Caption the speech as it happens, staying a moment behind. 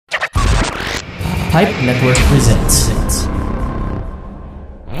Pipe Network presents.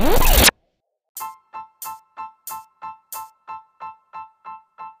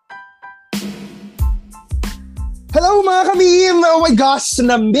 Hello mga kamim! Oh my gosh!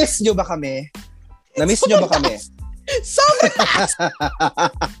 Na-miss nyo ba kami? Na-miss nyo ba kami? Sobrang!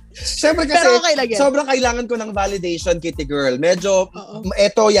 Siyempre kasi, okay sobrang kailangan ko ng validation, Kitty Girl. Medyo,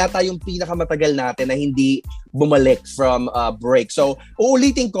 ito yata yung pinakamatagal natin na hindi bumalik from break. So,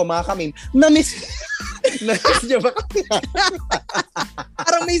 uulitin ko mga kamim, na-miss nyo ba kami?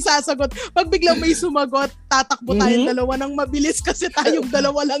 Parang may sasagot. Pag biglang may sumagot, tatakbo tayong dalawa ng mabilis kasi tayong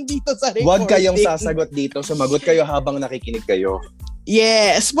dalawa lang dito sa recording. Huwag kayong sasagot dito. Sumagot kayo habang nakikinig kayo.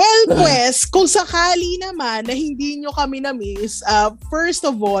 Yes. Well, pues, kung sakali naman na hindi nyo kami na-miss, first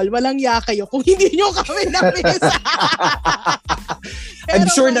of all, walang ya kayo kung hindi nyo kami na-miss. I'm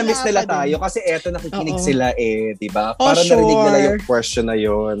sure na-miss nila tayo kasi eto nakikinig sila diba? Para narinig nila yung question na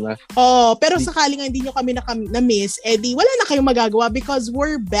yun. Pero sakali nga hindi nyo kami na-miss, di wala na kayong magagawa because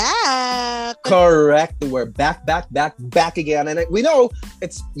we're back. Correct. We're back again. And we know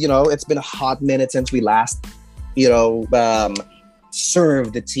it's been a hot minute since we last,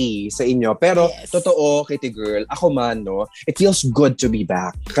 serve the tea sa inyo. Pero, totoo, Kitty Girl, ako man, it feels good to be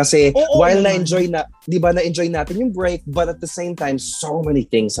back. Kasi, while na-enjoy natin yung break, but at the same time, so many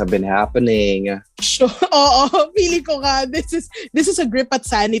things have been happening. Sure. Feeling ko nga, this is a grip at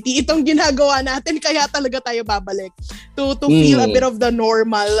sanity. Itong ginagawa natin, kaya talaga tayo babalik to feel a bit of the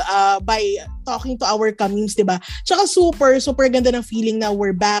normal by talking to our kamims, diba? Tsaka super ganda ng feeling na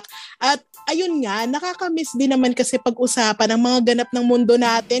we're back. At ayun nga, nakakamiss din naman kasi pag-usapan ng mga ganap ng mundo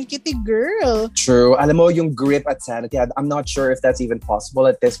natin, Kitty Girl. True. Alam mo, yung grip at sanity, I'm not sure if that's even possible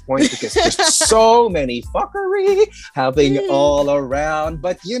at this point because there's so many fuckery happening all around.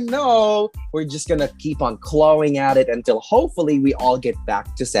 But we're just gonna keep on clawing at it until hopefully we all get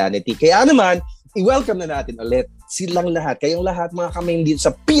back to sanity. Kaya naman, i-welcome na natin ulit silang lahat, kayong lahat mga kami dito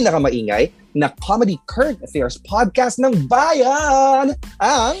sa pinakamaingay na Comedy Current Affairs podcast ng bayan,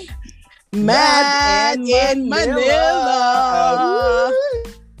 ang Mad in Manila.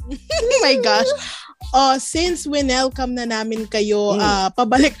 Oh my gosh. Since winelcome na namin kayo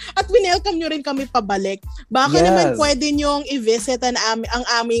pabalik at winelcome nyo rin kami pabalik, baka naman pwede nyong i-visit ang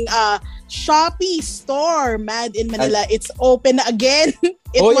aming Shopee store, Mad in Manila. It's open na again.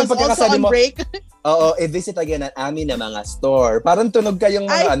 It was also on break. I-visit again ang amin na mga store. Parang tunog kayong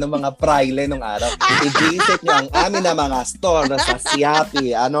mga praile nung araw. I-visit nyo ang amin na mga store na sa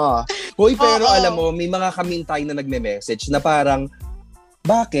Shopee. Hoy, pero alam mo, may mga kamintay na nagme-message na parang,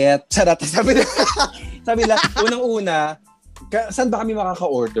 bakit? Charot. Sabi nila, unang-una, saan ba kami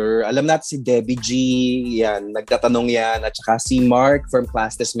makaka-order? Alam natin si Debbie G, yan, nagtatanong yan. At saka si Mark from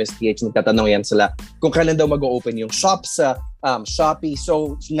Class Dismissed PH, nagtatanong yan sila kung kailan daw mag-open yung shop sa Shopee.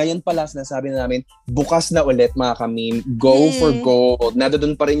 So, ngayon pala, sinasabi na namin, bukas na ulit mga kami. Go for gold.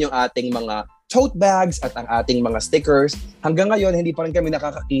 Nandoon pa rin yung ating mga tote bags at ang ating mga stickers. Hanggang ngayon, hindi pa rin kami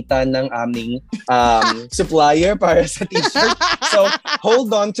nakakakita ng aming supplier para sa t-shirt. So, hold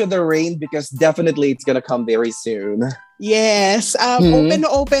on to the rain because definitely it's gonna come very soon. Yes. Open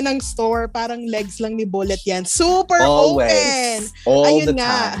na open ang store. Parang legs lang ni Bullet yan. Super always, open. All Ayun the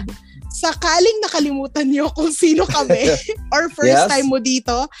nga. time. Sakaling nakalimutan niyo kung sino kami or first time mo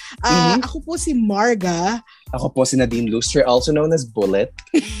dito, ako po si Marga. Ako po si Nadine Lustre, also known as Bullet.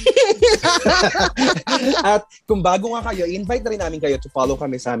 At kung bago nga kayo, invite na rin namin kayo to follow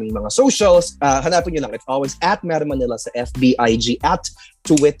kami sa aming mga socials. Hanapin nyo lang, it's always at Mad Manila sa FB, IG, at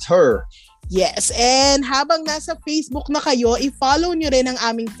Twitter. Yes, and habang nasa Facebook na kayo, i-follow nyo rin ang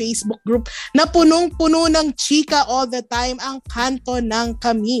aming Facebook group na punong-puno ng chika all the time, ang Kanto ng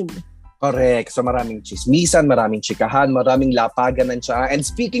Kamim. Correct. So maraming chismisan, maraming chikahan, maraming lapagan ng tsaa. And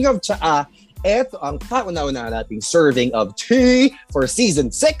speaking of tsaa, eto ang kauna-una nating serving of tea for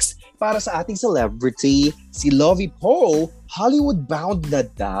season 6 para sa ating celebrity, si Lovie Poe, Hollywood bound na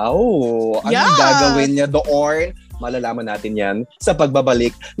daw. Anong gagawin niya doon? Malalaman natin yan sa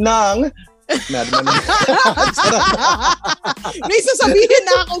pagbabalik ng May sasabihin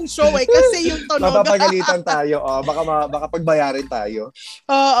na akong show kasi yung tunog. Mapapagalitan tayo. Baka pagbayarin tayo.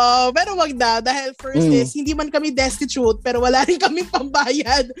 Pero wag na. Dahil first is, hindi man kami destitute pero wala rin kaming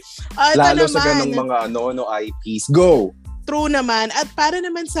pambayad. Lalo sa ganong mga IPs. Go! True naman. At para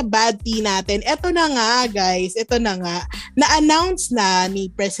naman sa bad tea natin, eto na nga guys, na-announce na ni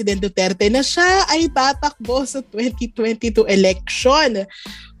President Duterte na siya ay tatakbo sa 2022 election.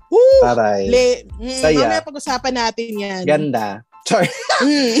 Aray. Saya. Mamaya pag-usapan natin yan. Ganda. Sorry.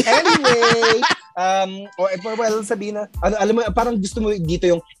 Anyway, sabihin na, alam mo, parang gusto mo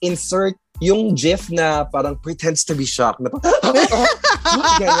dito yung insert yung gif na parang pretends to be shocked. Na,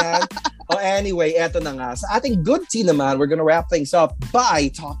 ganyan. Anyway, eto na nga. Sa ating good tea naman, we're gonna wrap things up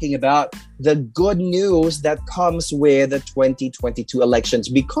by talking about the good news that comes with the 2022 elections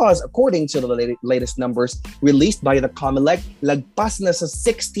because according to the latest numbers released by the COMELEC, lagpas na sa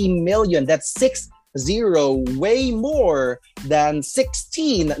 60 million. That's 60, way more than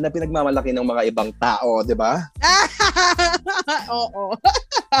 16 na pinagmamalaki ng mga ibang tao, di ba? Oo.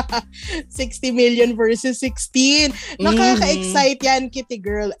 60 million versus 16. Nakaka-excite yan, Kitty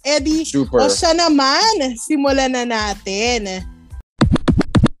Girl. Eddie, super. O siya naman, simulan na natin.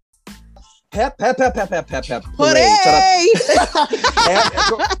 Hep. Hooray!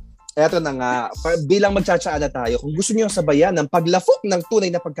 Eto na nga, bilang magtsatsaa na tayo, kung gusto niyo sabayan ng paglafok ng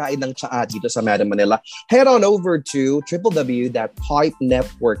tunay na pagkain ng tsaa dito sa Madam Manila, head on over to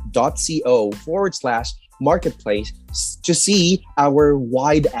www.pipenetwork.co/marketplace to see our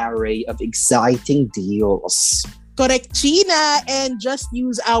wide array of exciting deals. Correct, China, and just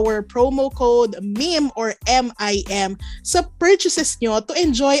use our promo code MIM or MIM sa purchases nyo to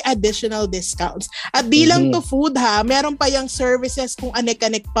enjoy additional discounts. At di lang to food ha, meron pa yung services kung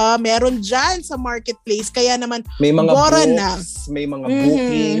anek-anek pa, meron dyan sa marketplace, kaya naman may mga books, na. May mga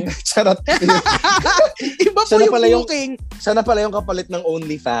booking. Charot. Iba po yung booking. Sana pala yung kapalit ng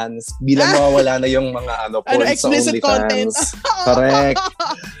OnlyFans bilang mawawala na yung mga porn sa OnlyFans. Content. Correct.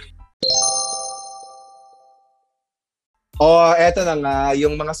 Eto na nga,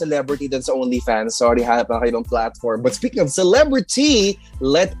 yung mga celebrity dun sa OnlyFans. Sorry, hanap na kayo ng platform. But speaking of celebrity,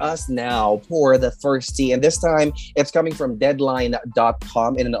 let us now pour the first tea. And this time, it's coming from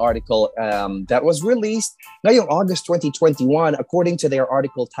Deadline.com in an article that was released ngayong August 2021. According to their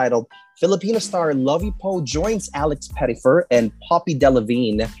article titled, Filipino star Lovie Poe joins Alex Pettyfer and Poppy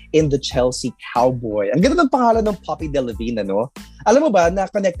Delevingne in the Chelsea Cowboy. Ang ganda ng pangalan ng Poppy Delevingne, ano? Alam mo ba na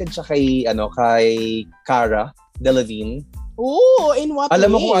connected siya kay Cara Delevingne? Oh, in what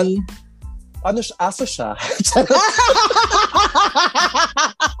Alam way? Alam mo kung aso siya.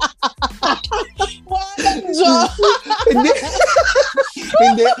 Hindi.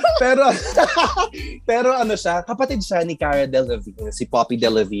 Hindi. Pero siya, kapatid siya ni Cara Delevingne, si Poppy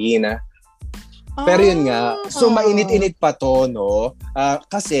Delevingne. Pero yun nga, so mainit-init pa to, no?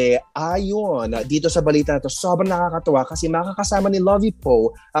 Kasi ayon dito sa balita na to, sobrang nakakatuwa kasi makakasama ni Lovie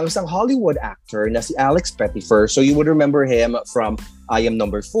Poe ang isang Hollywood actor na si Alex Pettyfer. So you would remember him from I Am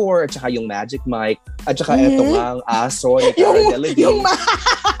Number 4 at saka yung Magic Mike at saka eto nga ang aso ni Cara Delevingne.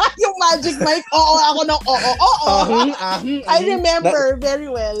 Yung Magic Mike, ako ng I remember very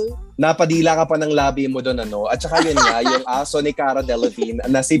well. Napadila ka pa ng labi mo doon, ano? At saka yun nga, yung aso ni Cara Delevingne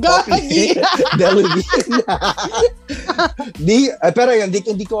na si Poppy Delevingne. Pero yun,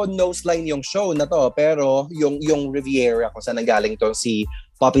 hindi ko nose-line yung show na to, pero yung Riviera kung saan nanggaling to si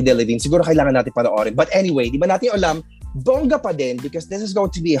Poppy Delevingne, siguro kailangan natin panoorin. But anyway, di ba natin alam, bongga pa din because this is going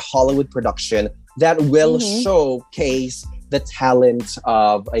to be a Hollywood production that will showcase the talent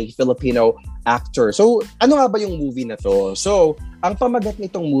of a Filipino actor. So, ano nga ba yung movie na to? So, ang pamagat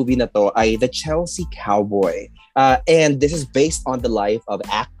nitong movie na to ay The Chelsea Cowboy. And this is based on the life of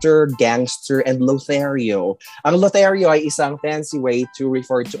actor, gangster, and Lothario. Ang Lothario ay isang fancy way to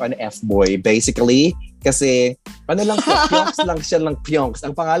refer to an F-boy. Basically, kasi piyonks lang siya ng piyonks.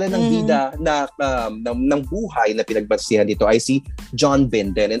 Ang pangalan ng bida ng buhay na pinagbasihan dito ay si John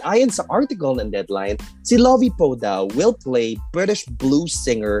Binden. And ayon sa article ng Deadline, si Lovie Poe daw will play British blues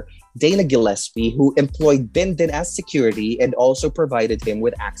singer Dana Gillespie, who employed Binden as security and also provided him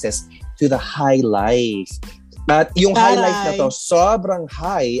with access to the high life. At yung high life na to, sobrang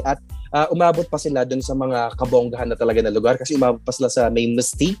high at umabot pa sila dun sa mga kabonggahan na talaga na lugar kasi umabot pa sila sa may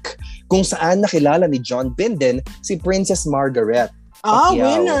Mystique kung saan nakilala ni John Binden si Princess Margaret.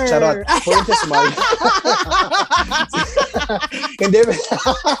 Winner! Charot. Princess Margaret. Hindi.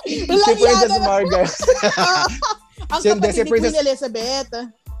 Si Princess Margaret. Ang kapatid ni Queen Elizabeth.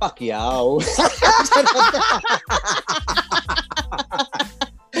 Pacquiao.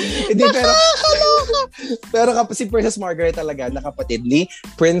 Hindi, pero si Princess Margaret talaga na kapatid ni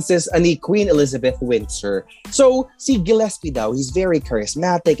Queen Elizabeth Windsor. So, si Gillespie daw, he's very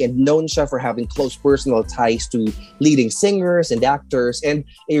charismatic and known siya for having close personal ties to leading singers and actors. And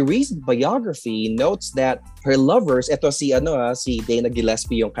a recent biography notes that her lovers, si Dana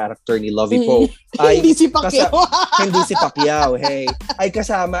Gillespie, yung character ni Lovie Poe, ay hindi si Pacquiao. Hindi si Pacquiao, hey. Ay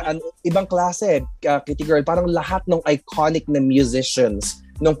kasama ang ibang klase, Kitty Girl, parang lahat ng iconic na musicians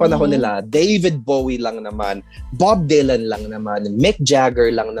nung panahon nila. David Bowie lang naman, Bob Dylan lang naman, Mick Jagger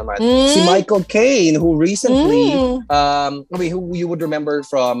lang naman, si Michael Caine, who recently, who you would remember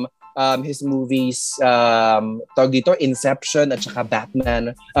from his movies, tawag dito, Inception at saka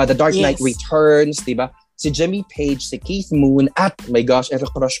Batman, The Dark Knight Returns, diba? si Jimmy Page, si Keith Moon, at my gosh, eto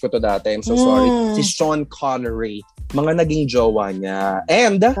crush ko to dati. I'm so sorry. Si Sean Connery. Mga naging jowa niya.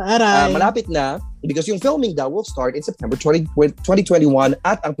 And malapit na because yung filming daw will start in September 2021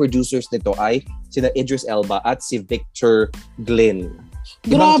 at ang producers nito ay sina Idris Elba at si Victor Glynn.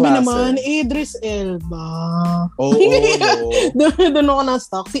 Grabe naman, Idris Elba. Oo, no. Doon ako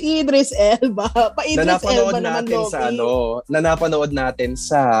na-stock. Si Idris Elba. Pa-Idris Elba naman, Napanood natin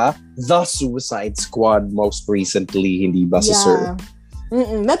sa The Suicide Squad most recently, hindi ba si Sir?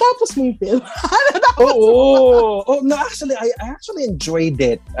 Natapos mo yung film. No, actually, I actually enjoyed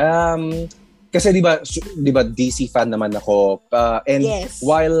it. Kasi di ba DC fan naman ako. And yes.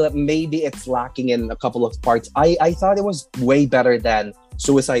 While maybe it's lacking in a couple of parts, I thought it was way better than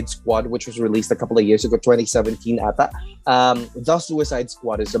Suicide Squad, which was released a couple of years ago, 2017 ata. The Suicide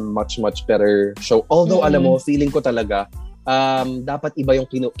Squad is a much better show. Although, alam mo, feeling ko talaga, dapat iba yung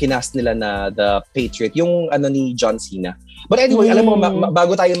kinast nila na The Patriot, yung ni John Cena. But anyway, alam mo,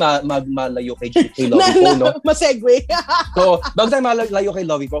 bago tayo malayo kay Lovie Poe, no? Masegue. So, bago tayo malayo kay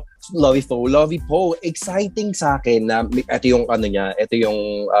Lovie Poe, exciting sa akin na ito yung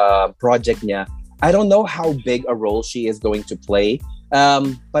project niya. I don't know how big a role she is going to play.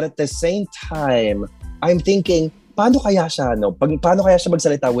 But at the same time, I'm thinking, paano kaya siya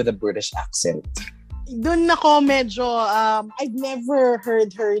magsalita with a British accent? Doon ako medyo, I've never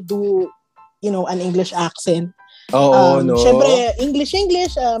heard her do, an English accent. No. Syempre, English,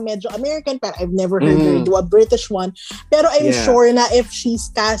 medyo American, pero I've never heard her do a British one. Pero I'm sure na if she's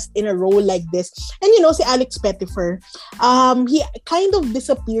cast in a role like this, and si Alex Pettyfer, he kind of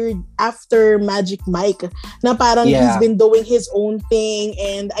disappeared after Magic Mike, na parang he's been doing his own thing,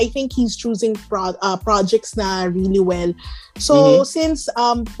 and I think he's choosing projects na really well. So, since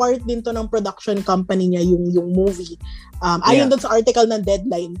part din to ng production company niya, yung movie, ayon doon sa article ng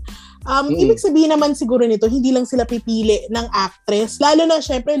Deadline, ibig sabihin naman siguro nito, hindi lang sila pipili ng actress. Lalo na,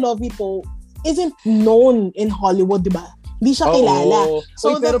 syempre, Lovie Poe isn't known in Hollywood, di ba? Hindi siya kilala.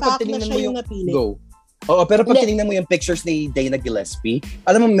 So, the fact na siya yung napili. Pero pag tinignan mo yung pictures ni Dana Gillespie,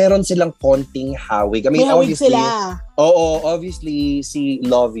 alam mo, meron silang konting hawig. I mean, may hawig sila. Obviously, si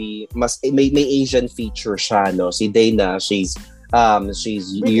Lovie, may Asian feature siya, no? Si Dana, she's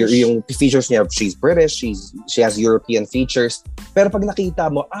yung features niya, she's British, she has European features. Pero pag nakita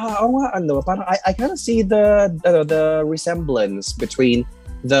mo, parang I kind of see the resemblance between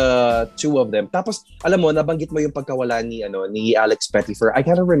the two of them. Tapos alam mo, nabanggit mo yung pagkawala ni Alex Pettyfer. I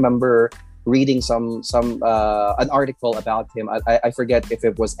kind of remember reading some an article about him. I forget if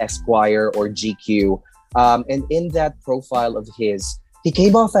it was Esquire or GQ. And in that profile of his, he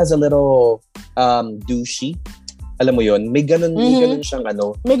came off as a little douchey. Alam mo yun, may ganun siyang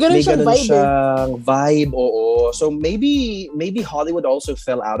vibe, oo. So maybe Hollywood also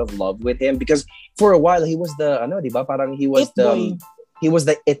fell out of love with him because for a while he was the di ba? Parang he was the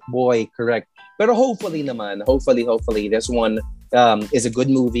it boy, correct. Pero hopefully this one is a good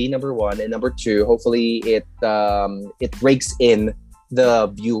movie, number one, and number two, hopefully it rakes in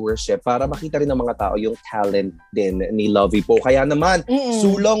the viewership para makita rin ng mga tao yung talent din ni Lovie Poe. Kaya naman,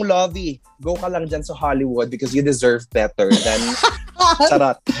 sulong Lovie, go ka lang dyan sa Hollywood because you deserve better than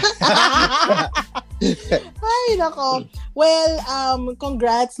charot. Ay, nako. Well,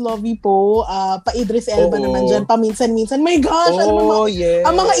 congrats, Lovie Poe. Pa-Idris Elba naman dyan, paminsan-minsan. My gosh, yes.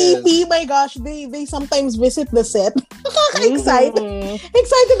 Ang mga EP, my gosh, they sometimes visit the set. Nakaka-excite.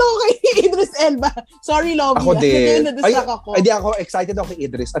 Excited ako kay Idris Elba. Sorry, Lovie. Ako din. Ako excited ako kay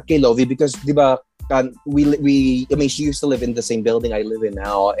Idris at kay Lovie because, di ba, she used to live in the same building I live in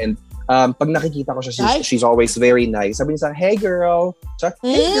now, and pag nakikita ko siya, she's always very nice. Sabi niya, hey girl.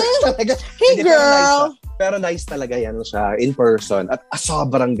 Hey girl. Pero nice talaga yan siya in person. At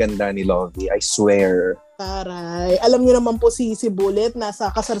sobrang ganda ni Lovie, I swear. Taray. Alam niyo naman po si Bullet,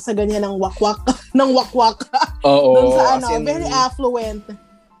 nasa kasarsagan niya ng wakwak. Oo. Doon sa very affluent.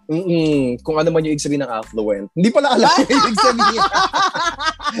 Kung ano man yung ibig sabihin ng affluent. Hindi pala alam yung ibig sabihin.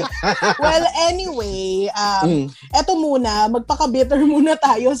 Well, anyway, eto muna, magpaka-bitter muna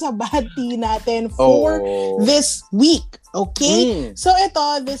tayo sa bad tea natin for this week. Okay? So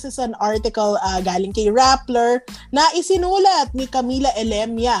this is an article galing kay Rappler na isinulat ni Camila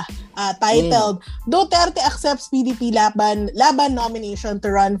Elemia titled Duterte accepts PDP laban nomination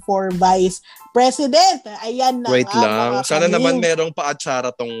to run for Vice President. Ayan na. Wait lang. Sana naman merong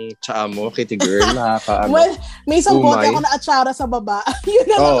paatsara tong tsaa mo, Kitty Girl. Well, may isang bote ako na atsara sa baba. Yun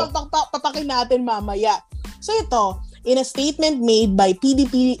na lang ang papakin natin mamaya. So ito, in a statement made by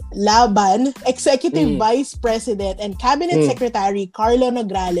PDP Laban, Executive Vice President and Cabinet Secretary Carlo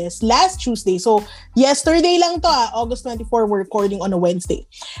Nograles last Tuesday. So, yesterday lang to, August 24, we're recording on a Wednesday.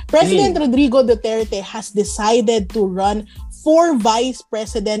 President Rodrigo Duterte has decided to run for vice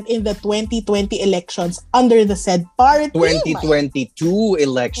president in the 2020 elections under the said party. 2022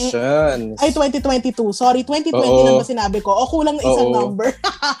 elections. Ay, 2022. Sorry, 2020 lang ba sinabi ko? O kulang na isang number.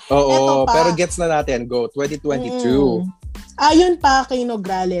 Oo, pero gets na natin. Go, 2022. Ayon pa kay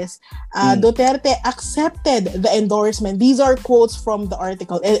Nograles, Duterte accepted the endorsement. These are quotes from the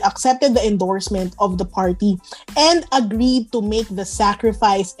article. Accepted the endorsement of the party and agreed to make the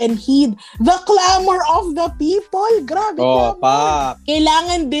sacrifice and heed the clamor of the people. Grabe clamor.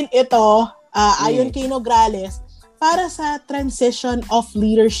 Kailangan din ito, ayon kay Nograles, para sa transition of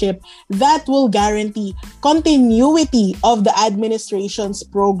leadership that will guarantee continuity of the administration's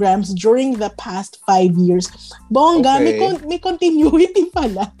programs during the past 5 years. Bongga, may continuity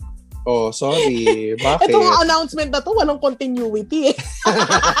pala. Oh, sorry. Bakit? Itong announcement na to, walang continuity eh.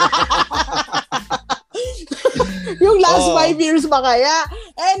 Yung last 5 years ba kaya?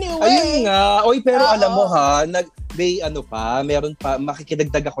 Anyway. Ayun nga. Oy, pero alam mo ha, meron pa,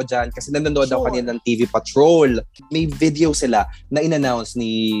 makikidagdag ako dyan kasi nanonood ako kanina ng TV Patrol. May video sila na in-announce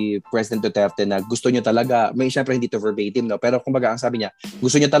ni President Duterte na gusto nyo talaga, syempre hindi to verbatim, no? Pero kumbaga ang sabi niya,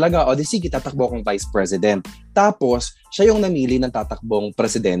 gusto nyo talaga, di sige, tatakbo akong Vice President. Tapos, siya yung namili ng tatakbong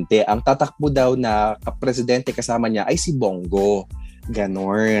presidente. Ang tatakbo daw na presidente kasama niya ay si Bongo.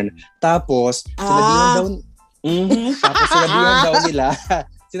 Ganon. Tapos,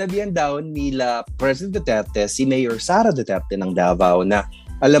 sinabihan daw nila President Duterte, si Mayor Sara Duterte ng Davao na,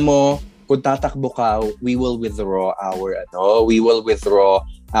 alam mo, kung tatakbo ka, we will withdraw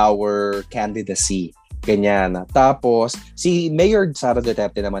our candidacy. Ganyan. Tapos, si Mayor Sara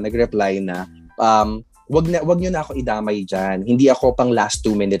Duterte naman nag-reply na, wag nyo na ako idamay dyan. Hindi ako pang last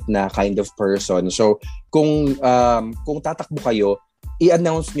 2 minute na kind of person. So, kung tatakbo kayo,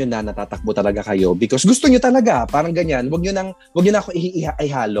 i-announce nyo na natatakbo talaga kayo because gusto nyo talaga. Parang ganyan. Wag nyo na ako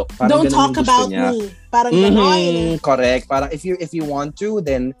ihalo. Parang don't talk about niya. Me. Parang gano'n. Correct. Parang if you want to,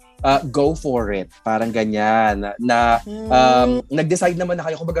 then go for it. Parang ganyan. Nag-decide naman na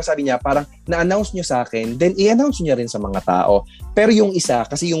kayo. Kumbaga sabi niya, parang na-announce nyo sa akin, then i-announce nyo rin sa mga tao. Pero yung isa,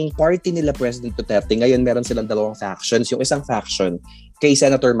 kasi yung party nila President Duterte, ngayon meron silang 2 factions. Yung isang faction, kay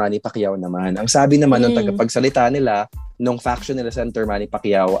Senator Manny Pacquiao naman. Ang sabi naman ng tagapagsalita nila, nung faction nila Senator Manny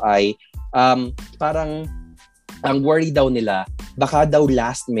Pacquiao ay parang ang worry daw nila, baka daw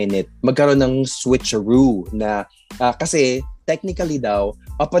last minute magkaroon ng switcheroo na kasi technically daw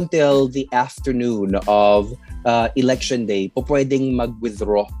up until the afternoon of election day, pwedeng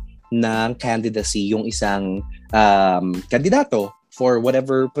mag-withdraw ng candidacy yung isang kandidato for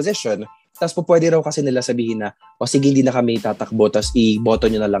whatever position. Tapos pwede raw kasi nila sabihin na, sige, hindi na kami tatakbo, tapos i-boto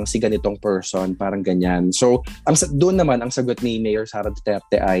nyo na lang si ganitong person, parang ganyan. So, doon naman, ang sagot ni Mayor Sara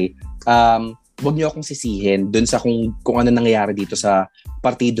Duterte ay, wag nyo akong sisihin doon sa kung ano nangyayari dito sa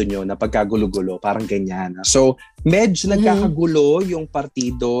partido nyo na pagkagulo-gulo, parang ganyan. So, medyo nagkakagulo yung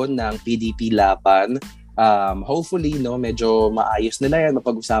partido ng PDP Laban. Hopefully, no, medyo maayos nila yan,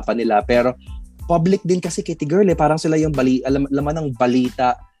 mapag-usapan nila. Pero, public din kasi, Kitty Girl, parang sila yung laman ng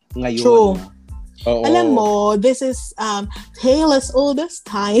balita ngayon. True. Alam mo, this is tale as old as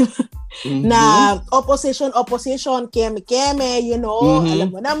time na opposition, keme-keme, you know,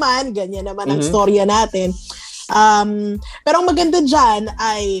 alam mo naman, ganyan naman ang storya natin. Pero ang maganda dyan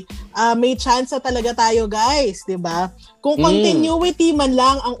ay may chance talaga tayo, guys, di ba? Kung continuity man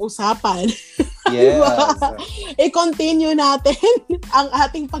lang ang usapan, yes. Diba? I-continue natin ang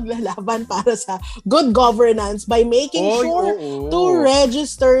ating paglalaban para sa good governance by making sure to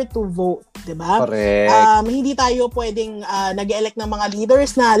register to vote. Diba? Correct. Hindi tayo pwedeng nag-elect ng mga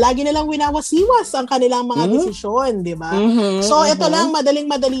leaders na lagi nilang winawasiwas ang kanilang mga desisyon. Diba? So, ito lang,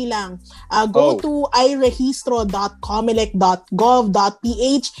 madaling-madali lang. Go to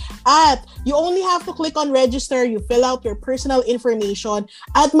irehistro.comelec.gov.ph at you only have to click on register, you fill out your personal information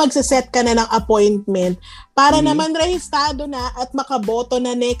at magsaset ka na ng appointment para naman rehistado na at makaboto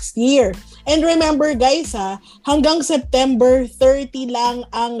na next year. And remember guys hanggang September 30 lang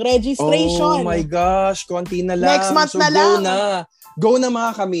ang registration. Oh my gosh, konti na lang. Next month na lang. Go na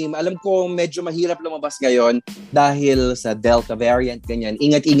mga kamim. Alam ko medyo mahirap lumabas ngayon dahil sa Delta variant, ganyan.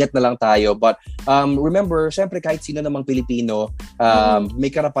 Ingat-ingat na lang tayo. But remember, syempre kahit sino namang Pilipino, may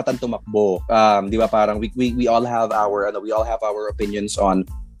karapatan tumakbo. Di ba parang we all have our opinions on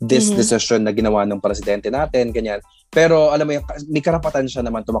this decision na ginawa ng presidente natin, ganyan. Pero alam mo, may karapatan siya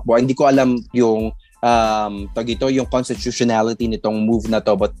naman tumakbo. Hindi ko alam yung yung constitutionality nitong move na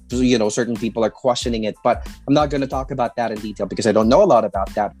to, but certain people are questioning it, but I'm not gonna talk about that in detail because I don't know a lot about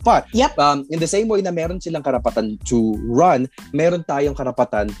that. But in the same way na meron silang karapatan to run, meron tayong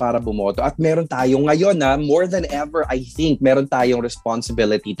karapatan para bumoto, at meron tayong ngayon na more than ever, I think meron tayong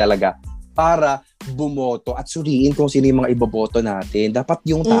responsibility talaga para bumoto at suriin kung sino yung mga iboboto natin. Dapat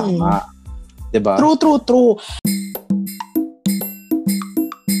yung tama. Diba? True.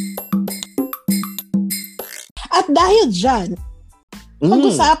 At dahil dyan,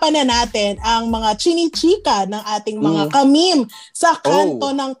 pag-usapan na natin ang mga chinichika ng ating mga kamim sa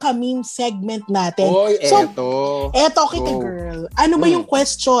kanto ng kamim segment natin. Oy, eto, Kitty Girl. Ano ba yung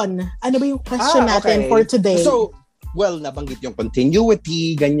question? Natin for today? So, nabanggit yung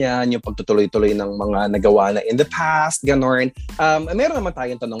continuity, ganyan, yung pagtutuloy-tuloy ng mga nagawa na in the past, ganon. Meron naman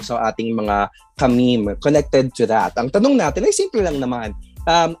tayong tanong sa ating mga kamim connected to that. Ang tanong natin ay simple lang naman.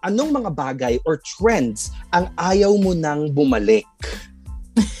 Anong mga bagay or trends ang ayaw mo nang bumalik?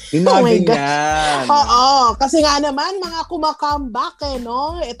 Imagine yan. Oo, kasi nga naman, mga kumakambak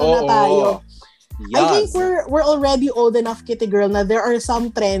no? Ito na tayo. Yes. I think we're already old enough, Kitty Girl, na there are some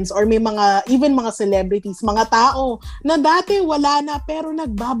trends or may even mga celebrities, mga tao na dati wala na pero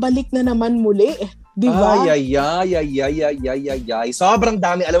nagbabalik na naman muli. Diba? Ay. Sobrang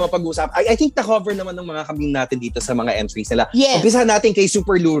dami. Alam mo, pag-usap. I think na-cover naman ng mga kaming natin dito sa mga entries nila. Yes. Umpisa natin kay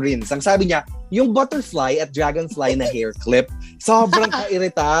Super Lurins. Ang sabi niya, yung butterfly at dragonfly na hair clip, sobrang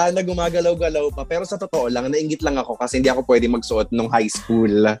kairita na gumagalaw-galaw pa. Pero sa totoo lang, nainggit lang ako kasi hindi ako pwede magsuot nung high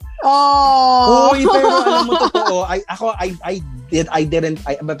school. Oh! Uy, pero alam mo, totoo.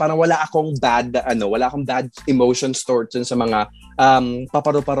 Parang wala akong bad emotions towards sa mga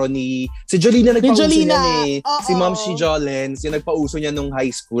paparo-paro ni si Jolina nagpauso niya si Ma'am si Jolens yung nagpauso niya nung high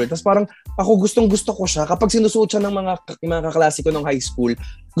school. Tapos parang ako gustong-gusto ko siya kapag sinusuot siya ng mga kaklase ko nung high school.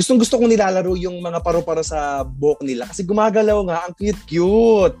 Gustong-gusto kong nilalaro yung mga paro-paro sa buhok nila kasi gumagalaw nga, ang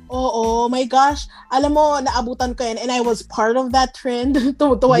cute-cute. Oo, my gosh. Alam mo, naabutan ko yan and I was part of that trend.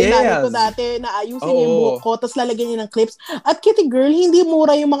 Tuway namin ko dati na ayusin yung buhok ko tapos lalagyan niya ng clips. At Kitty Girl, hindi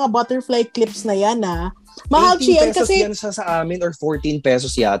mura yung mga butterfly clips na yan Mahal siya kasi 18 pesos yan sa amin or 14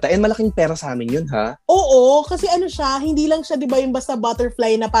 pesos yata. And malaking pera sa amin yun, ha? Oo, kasi siya, hindi lang siya 'di ba yung basta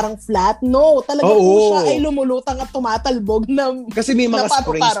butterfly na parang flat. No, talaga po siya ay lumulutang at tumatalbog na. Kasi may mga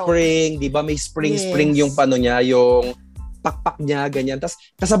spring, 'di ba? May spring yung niya, yung pakpak niya ganyan. Tapos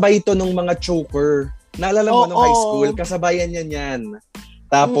kasabay ito nung mga choker. Naalala mo nung high school, kasabayan yan.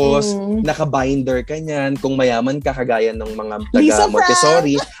 Tapos, naka-binder ka niyan. Kung mayaman ka, kagaya ng mga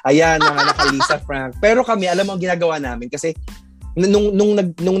taga-Montessori. Ayan, mga naka-Lisa Frank. Pero kami, alam mo ang ginagawa namin. Kasi,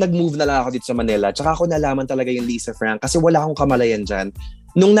 nung nag-move na lang ako dito sa Manila, tsaka ako nalaman talaga yung Lisa Frank. Kasi wala akong kamalayan dyan.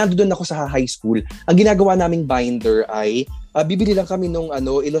 Nung nandoon ako sa high school, ang ginagawa naming binder ay, bibili lang kami nung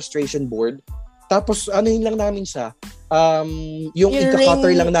illustration board. Tapos, yun lang namin siya. Yung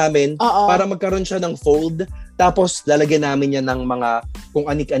ika-cutter lang namin para magkaroon siya ng fold. Tapos, lalagyan namin yan ng mga kung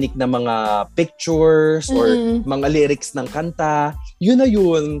anik-anik na mga pictures or mga lyrics ng kanta. Yun na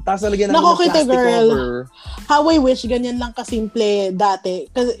yun. Tapos, lalagyan namin ng plastic cover. How I wish ganyan lang kasimple dati.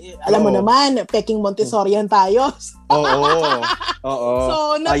 Kasi, alam mo naman, peking Montessorian tayo. Oo.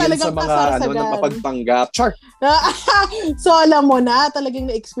 So, na ayun talagang sa mga napapagpanggap. Char! So, alam mo na, talagang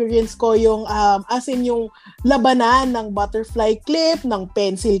na-experience ko yung, as in yung labanan ng butterfly clip, ng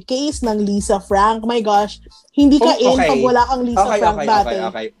pencil case, ng Lisa Frank. My gosh, hindi ka pag wala kang Lisa Frank dati.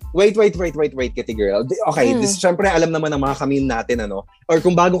 Okay. Wait, Kitty Girl. Okay, this syempre alam naman ng mga kamim natin, or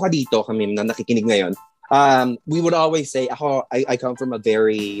kung bago ka dito, kamim na nakikinig ngayon, we would always say, I come from a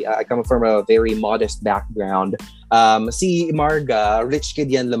very modest background. Si Marga, rich kid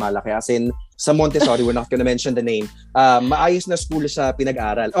yan lumalaki. As in, sa Montessori, we're not gonna mention the name. Maayos na school sa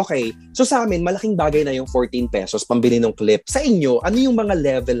pinag-aral. Okay, so sa amin, malaking bagay na yung 14 pesos pambili ng clip. Sa inyo, ano yung mga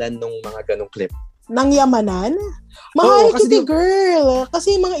levelan ng mga ganong clip? Nang yamanan? Mahal, Kitty Girl.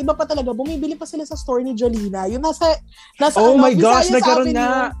 Kasi mga iba pa talaga, bumibili pa sila sa store ni Jolina. Yung nasa oh my gosh, nagkaroon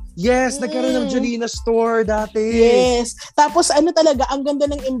nga. Yes, nagkaroon ng Jolina store dati. Yes. Tapos talaga, ang ganda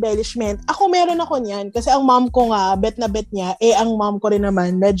ng embellishment. Ako meron ako niyan. Kasi ang mom ko nga, bet na bet niya, ang mom ko rin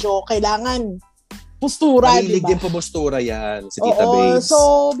naman, medyo kailangan postura, mahilig din po postura yan, si Tita Babes.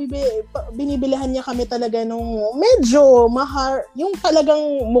 So, binibilihan niya kami talaga nung medyo yung talagang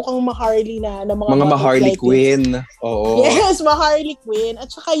mukhang maharly na mga Maharly Quinn. Oo. Yes, Maharly Quinn.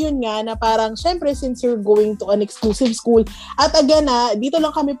 At saka yun nga, na parang, syempre, since you're going to an exclusive school, at again dito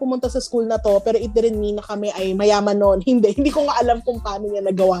lang kami pumunta sa school na to, pero it didn't mean na kami ay mayaman noon. Hindi ko nga alam kung paano niya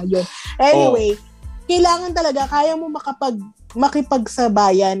nagawa yun. Anyway, kailangan talaga, kaya mo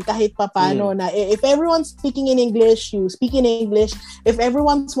makipagsabayan kahit papano na if everyone's speaking in English, you speak in English. If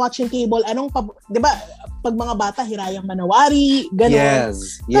everyone's watching cable, di ba, pag mga bata, Hirayang Manawari, gano'n.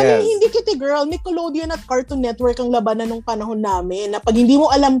 Yes. Hindi Kitty Girl, Nickelodeon at Cartoon Network ang labanan nung panahon namin, na pag hindi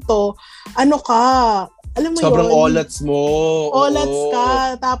mo alam to, alam mo sobrang yun? olats mo. Olats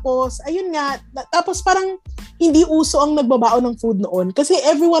ka. Tapos, ayun nga. Tapos parang hindi uso ang nagbabaon ng food noon. Kasi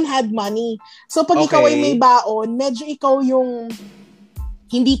everyone had money. So pag ikaw ay may baon, medyo ikaw yung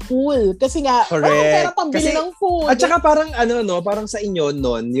hindi cool. Kasi nga, pera pambili ng food. At saka parang parang sa inyo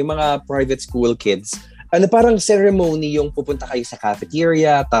noon, yung mga private school kids, parang ceremony yung pupunta kayo sa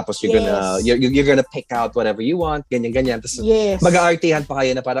cafeteria, tapos you're gonna pick out whatever you want, ganyan. Tapos mag-aartihan pa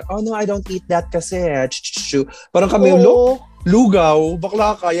kayo na parang, oh no, I don't eat that kasi. Parang kami, lugaw,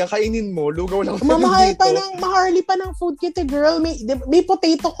 bakla kaya kainin mo, lugaw lang. Maharli pa ng food, Kitty Girl. May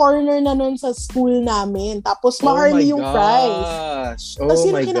potato corner na nun sa school namin. Tapos maharli yung fries. Tapos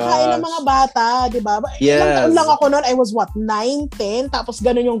yun kinakain ng mga bata, di ba? Yes. Ilang taon lang ako nun, I was 9, 10, tapos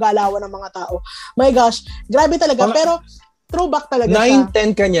ganun yung galawan ng mga tao. My gosh, grabe talaga. Pero throwback talaga 9,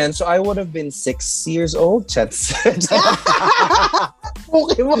 10 ka niyan, so I would have been 6 years old. Chats.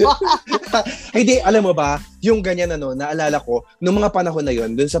 Okay mo. Hindi, alam mo ba, yung ganyan naalala ko, nung mga panahon na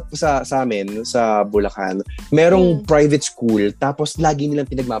yon dun sa amin, sa Bulacan, merong private school, tapos lagi nilang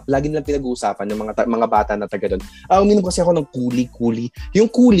pinag-uusapan ng mga bata na taga doon. Uminom kasi ako ng kuli.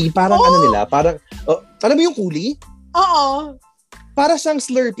 Yung kuli, parang parang, alam mo yung kuli? Oo. Para siyang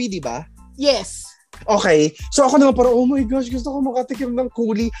Slurpee, di ba? Yes. Okay. So ako naman parang, oh my gosh, gusto ko makatikim ng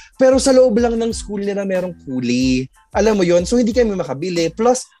kuli. Pero sa loob lang ng school nila merong kuli. Alam mo yon, so hindi kami makabili.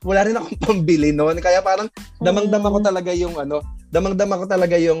 Plus, wala rin akong pambili noon. Kaya parang damang-dama ko talaga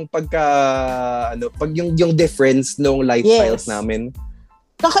yung pagka, yung difference ng lifestyles namin.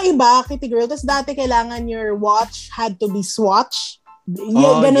 Kakaiba, Kitty Girl. Tapos dati kailangan your watch had to be Swatch.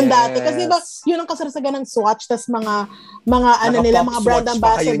 Ganun dati. Kasi ba, yun ang kasarsagan ng Swatch, tas mga nila, mga brand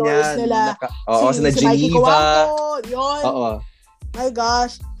ambassadors nila. Si Geneva. Yun. Oo. My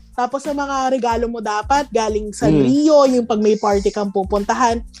gosh. Tapos sa mga regalo mo dapat, galing sa Rio, yung pag may party kang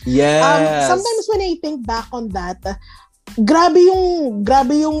pupuntahan. Yes. Sometimes when I think back on that, grabe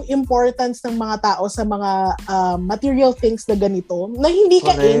yung importance ng mga tao sa mga material things na ganito, na hindi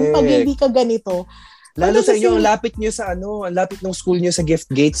ka pag hindi ka ganito. Lalo sa inyo, ang lapit nyo sa ang lapit ng school nyo sa gift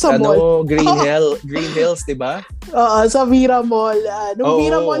gate, sa Green Hills, di ba? Oo, sa Vera Mall.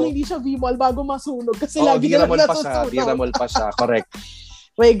 Vera Mall, hindi siya V-Mall bago masunog. Kasi lagi na nasusunog. Vera Mall pa siya, correct.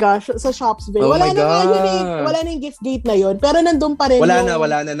 My gosh, sa Shopsville. Wala na yung gift gate na yun. Pero nandun pa rin wala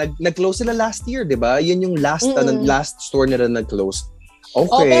na. Nag-close sila last year, di ba? Yun yung last store nila nag-close.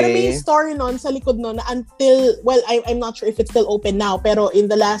 Okay. Pero may store nun sa likod nun na until, well, I'm not sure if it's still open now, pero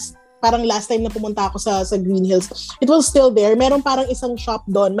in the last time na pumunta ako sa Green Hills, it was still there. Meron parang isang shop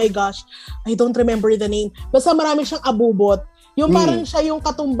doon. My gosh, I don't remember the name. Basta marami siyang abubot. Yung parang siya yung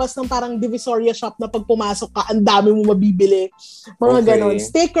katumbas ng parang Divisoria shop na pag pumasok ka, ang dami mo mabibili. Mga ganon.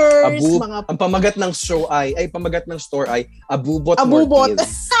 Stickers, Ang pamagat ng pamagat ng store ay Abubot.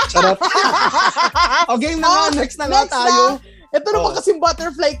 Charot. Okay na next na tayo. Ito naman kasing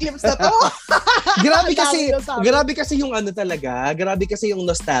butterfly clips na to. grabe kasi yung talaga. Grabe kasi yung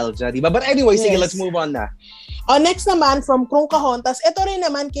nostalgia, di ba? But anyway, sige, let's move on na. Next naman, from Krung Kahontas, ito rin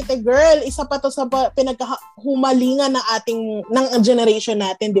naman, Kitty Girl, isa pa to sa pinaghumalingan ng generation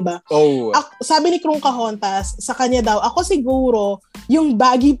natin, di ba? Oh. Sabi ni Krung Kahontas, sa kanya daw, ako siguro, yung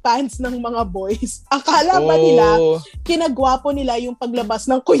baggy pants ng mga boys, akala ba nila, kinagwapo nila yung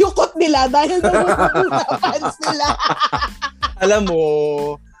paglabas ng kuyukot nila dahil sa pants nila. Alam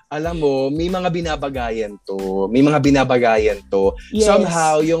mo, may mga binabagayan to. Yes.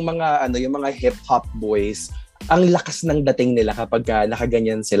 Somehow, yung mga hip-hop boys, ang lakas ng dating nila kapag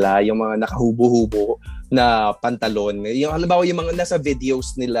nakaganyan sila, yung mga nakahubo-hubo na pantalon. Yung halimbawa yung mga nasa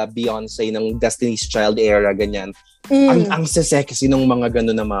videos nila, Beyonce ng Destiny's Child era, ganyan. Ang sexy ng mga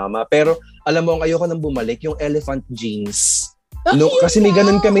gano'n na mama. Pero alam mo, ang ayoko nang bumalik, yung elephant jeans. Kasi may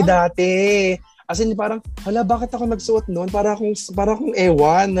ganun kami dati. As in, parang, bakit ako nagsuot noon? Para akong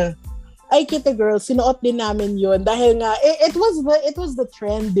ewan. Ay, Kitty Girl, sinuot din namin yun. Dahil nga, it was the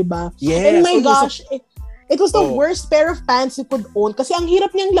trend, di ba? Yes. And my gosh, it was the worst pair of pants you could own. Kasi ang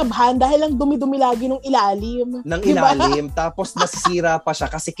hirap niyang labhan dahil ang dumi-dumi lagi nung ilalim. Tapos nasisira pa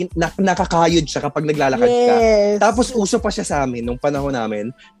siya kasi nakakayod siya kapag naglalakad ka. Tapos uso pa siya sa amin nung panahon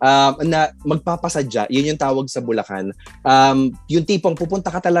namin na magpapasadya. Yun yung tawag sa Bulacan. Yung tipong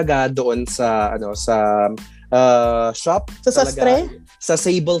pupunta ka talaga doon sa shop. Sa Sastre? Sa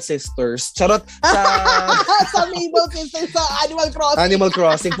Sable Sisters. Charot. Sa Mabel Sisters sa Animal Crossing. Animal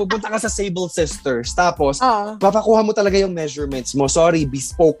Crossing. Pupunta ka sa Sable Sisters. Tapos, papakuha mo talaga yung measurements mo. Sorry,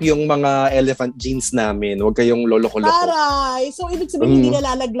 bespoke yung mga elephant jeans namin. Huwag kayong loloko-loko. Taray! So, ibig sabihin hindi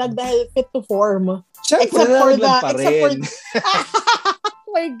nalalaglag dahil fit to form. Siyempre, nalalaglag pa rin.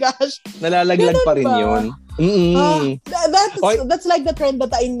 Oh my gosh. Nalalaglag pa rin yun. That's like the trend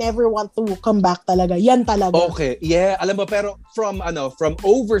that I never want to come back talaga. Yan talaga. Okay. Yeah, alam mo, pero from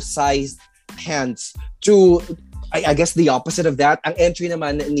oversized pants to I guess the opposite of that, ang entry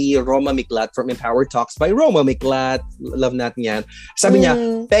naman ni Roma Miklat from Empower Talks by Roma Miklat. Love natin yan. Sabi niya,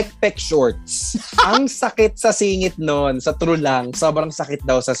 pek-pek shorts. Ang sakit sa singit nun. Sa true lang, sobrang sakit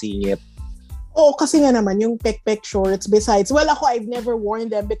daw sa singit. Oo, kasi nga naman, yung pek-pek shorts, besides, well, ako, I've never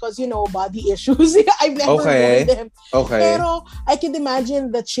worn them because, body issues. I've never worn them. Okay. Pero, I can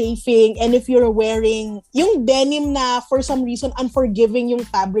imagine the chafing, and if you're wearing yung denim na, for some reason, unforgiving yung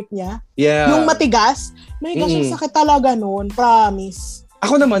fabric niya. Yeah. Yung matigas. My gosh, ang sakit talaga nun. Promise.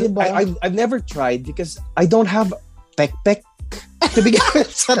 Ako naman, diba? I've never tried because I don't have pek-pek. To begin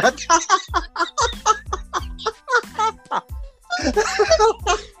with, sarat.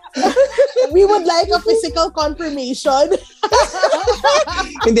 We would like a physical confirmation.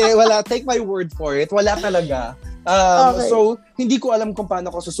 Hindi, wala. Take my word for it. Wala talaga. Okay. So, hindi ko alam kung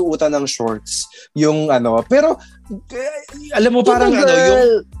paano ko susuotan ng shorts. Yung pero, alam mo parang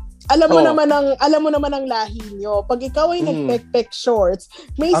yung... Alam mo naman ang lahi nyo. Pag ikaw ay nag-pek-pek shorts,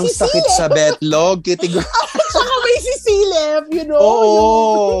 may ang sisilip. Ang sakit sa betlog, kitigor. Saka may sisilip,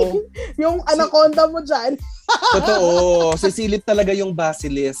 Oo. Yung anaconda mo dyan. Totoo. Sisilip talaga yung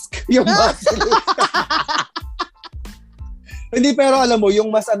basilisk. Yung basilisk. Hindi, pero alam mo, yung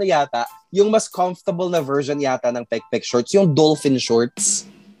mas yung mas comfortable na version yata ng pek-pek shorts, yung dolphin shorts.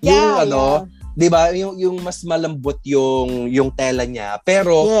 Yeah. 'Di ba? Yung mas malambot yung tela niya,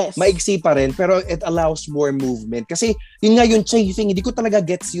 pero maiksi pa rin, pero it allows more movement. Kasi yun nga yung chafing, hindi ko talaga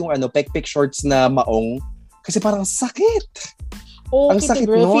gets yung pek-pek shorts na maong kasi parang sakit. Ang sakit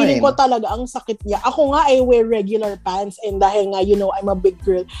nun. Feeling ko talaga ang sakit niya. Ako nga, I wear regular pants and dahil nga, I'm a big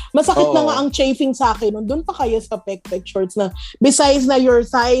girl. Masakit na nga ang chafing sa akin. Doon pa kayo sa pek-pek shorts na besides na your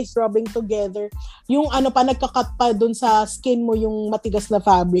thighs rubbing together, yung nagkakat pa doon sa skin mo yung matigas na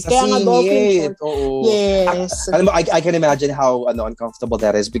fabric. Sa kaya nga dolphin shorts. Oo. Yes. Alam mo, I can imagine how uncomfortable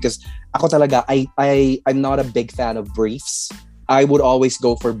that is because ako talaga, I'm not a big fan of briefs. I would always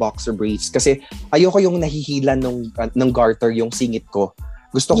go for boxer briefs kasi ayoko yung nahihilan ng garter yung singit ko.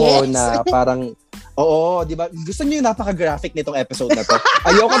 Gusto ko na parang, di ba? Gusto niyo yung napaka-graphic nitong episode na to.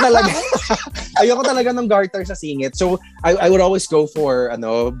 Ayoko talaga ng garter sa singit. So, I would always go for,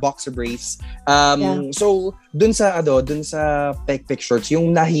 boxer briefs. So, dun sa pek-pek shorts,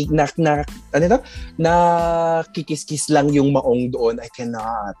 yung kikis-kis lang yung maong doon, I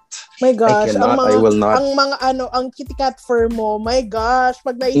cannot. My gosh, I will not. Ang mga ang kitty cat fur mo, my gosh,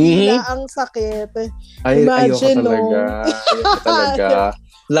 pag naihila ang sakit. Imagine, ayoko talaga.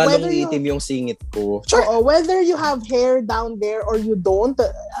 Lalong itim yung singit ko. Sure. Whether you have hair down there or you don't,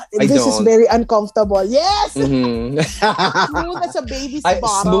 this is very uncomfortable. Yes! Mm-hmm. Smooth as a baby's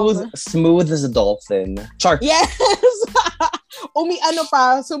bottom. Smooth as a dolphin. Char. Yes!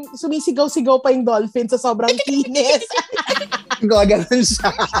 Sumisigaw-sigaw pa yung dolphin sa sobrang kinis. Gaganon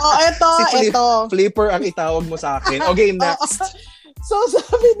siya. Ito. Flipper ang itawag mo sa akin. Okay, next. So,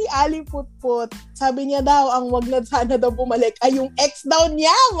 sabi ni Ali Putput, sabi niya daw, ang wag na sana daw bumalik ay yung ex daw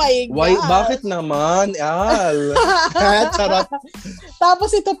niya. My God. Why? Bakit naman? Al. Charot.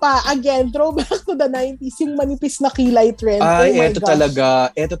 Tapos ito pa, again, throwback to the 90s, yung manipis na kilay trend. Ay, ito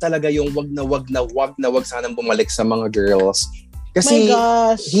talaga yung wag na sanang bumalik sa mga girls. Kasi,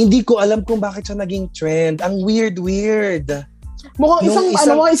 hindi ko alam kung bakit siya naging trend. Ang weird. Mukhang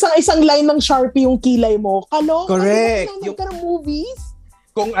isang line ng Sharpie yung kilay mo. Correct. Yung ka ng movies?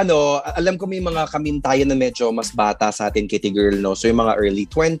 Kung alam ko may mga kamintayan na medyo mas bata sa atin, kitty girl, no? So yung mga early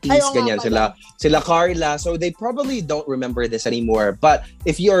 20s, ganyan sila Carla. So they probably don't remember this anymore. But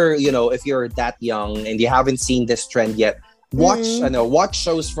if you're that young and you haven't seen this trend yet, watch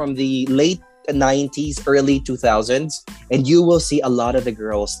shows from the late 90s, early 2000s, and you will see a lot of the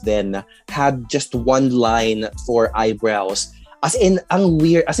girls then had just one line for eyebrows. As in, ang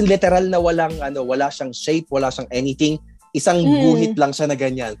weird. As in, literal na wala siyang shape, wala siyang anything. Isang guhit lang siya na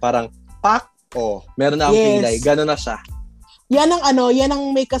ganyan. Parang, pak, meron na ang kilay. Gano'n na siya. yan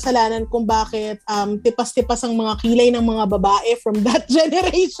ang may kasalanan kung bakit tipas-tipas ang mga kilay ng mga babae from that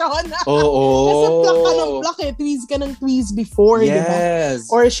generation. Oo. Kasi plak ka ng plak tweeze ka ng tweeze before, di ba? Yes.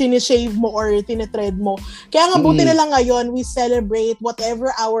 Or sinishave mo or tinetread mo. Kaya nga buti na lang ngayon, we celebrate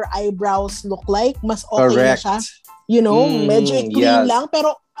whatever our eyebrows look like. Mas okay na siya. You know, medyo clean lang.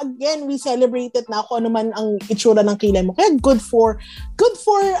 Pero again, we celebrate it na kung ano man ang itsura ng kilay mo. Kaya good for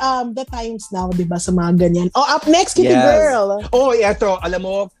the times now, di ba, sa mga ganyan. Oh, up next, Kitty Girl. Oh, eto, alam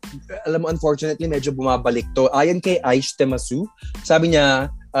mo, unfortunately, medyo bumabalik to. Ayon kay Aish Temasu, sabi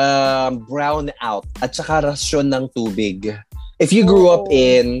niya, brown out at saka rasyon ng tubig. If you grew up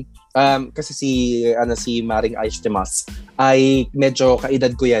in, kasi si Maring Aish Temas, ay medyo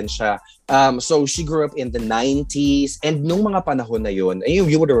kaedad ko yan siya. So she grew up in the 90s and nung mga panahon na yun,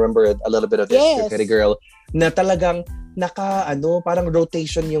 you would remember a little bit of this, Kitty Girl, na talagang parang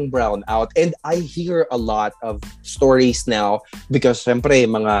rotation yung brown out. And I hear a lot of stories now because syempre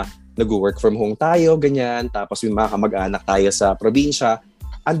mga nag-work from home tayo, ganyan, tapos may mga kamag-anak tayo sa probinsya.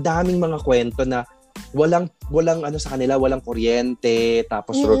 Ang daming mga kwento na walang sa kanila, walang kuryente,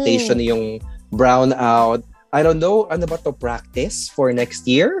 tapos rotation yung brown out. I don't know, ano ba to practice for next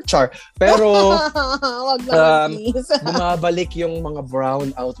year? Char. Pero, bumabalik yung mga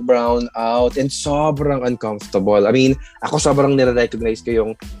brown out, and sobrang uncomfortable. I mean, ako sobrang nire-recognize ko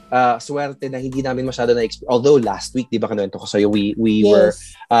yung swerte na hindi namin masyado na-experience. Although last week, di ba kinuwento ko sa'yo, we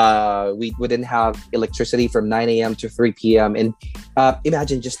didn't have electricity from 9 a.m. to 3 p.m. And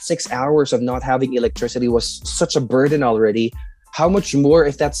imagine just 6 hours of not having electricity was such a burden already. How much more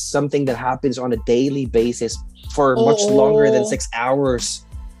if that's something that happens on a daily basis for much longer than 6 hours?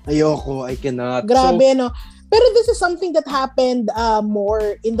 Ayoko, I cannot. Grabe, no? Pero this is something that happened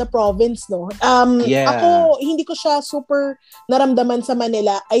more in the province, no? Ako, hindi ko siya super naramdaman sa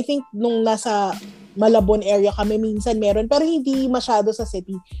Manila. I think nung nasa Malabon area kami, minsan meron. Pero hindi masyado sa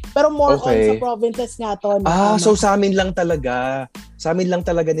city. Pero more on sa provinces nga to. So sa amin lang talaga. Sa amin lang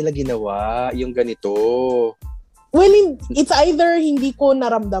talaga nila ginawa yung ganito. Well, it's either hindi ko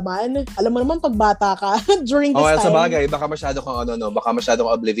naramdaman. Alam mo naman, pag bata ka, during this time. Sa bagay, baka masyado kang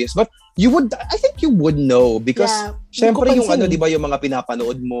oblivious. But I think you would know because, syempre yung di ba, yung mga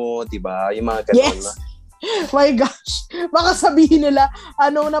pinapanood mo, di ba, yung mga ganun. Yes. My gosh. Baka sabihin nila,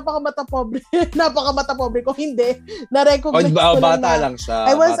 napakamata pobre ko. Hindi. Na-recognize ko bata lang siya.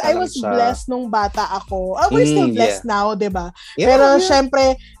 I was blessed nung bata ako. We're still blessed now, di ba? Pero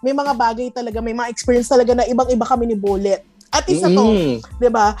syempre, may mga bagay talaga, may mga experience talaga na ibang-iba kami ni Bullet. At isa to, di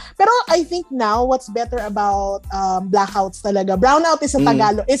ba? Pero I think now, what's better about blackouts talaga? Brownout is a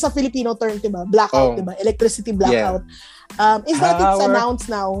Tagalog, it's a Filipino term, di ba? Blackout, di ba? Electricity blackout. Is that it's announced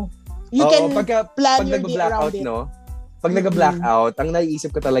now? You can plan your day around it. No? Pag nag-blackout, ang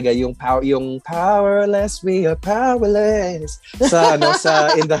naiisip ko talaga yung powerless, we are powerless. Sa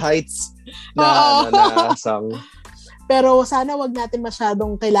In the Heights na song. Pero sana wag natin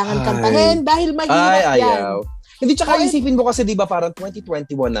masyadong kailangan kantahin dahil mahirap yan. Ayaw. Hindi, tsaka isipin mo kasi, di ba, parang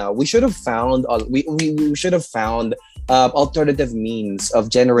 2021 na, we should have found alternative means of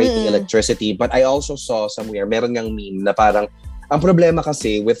generating electricity. But I also saw somewhere, meron ngang meme na parang, ang problema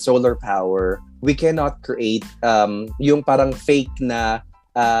kasi with solar power, we cannot create yung parang fake na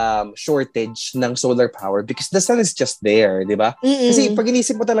shortage ng solar power because the sun is just there, di ba? Kasi pag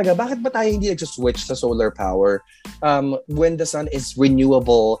inisip mo talaga, bakit ba tayo hindi nag-switch sa solar power? When the sun is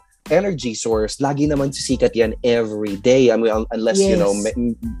renewable energy source, lagi naman sisikat yan every day. I mean, unless,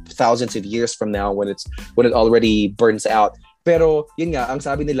 thousands of years from now when it already burns out. Pero, yun nga, ang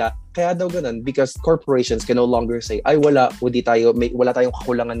sabi nila, kaya daw ganun because corporations can no longer say, ay wala tayong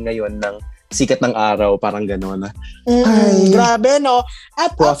kakulangan ngayon ng sikat ng araw, parang ganun. Grabe, no?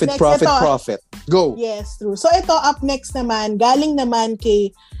 At profit. Go! Yes, true. So, ito, up next naman, galing naman kay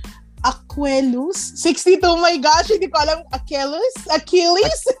Aquelus. 62, my gosh, hindi ko alam. Achilles?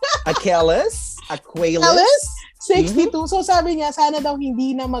 62. So, sabi niya, sana daw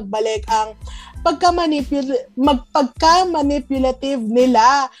hindi na magbalik ang pagka-manipulative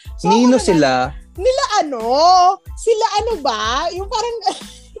nila. So, Nino sila? Sila ba? Yung parang,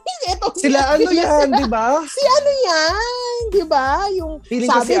 sila yan, di ba? Si yan, di ba? Yung feeling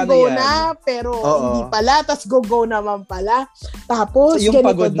sabi go na, pero hindi pala, tas go naman pala. Tapos, yung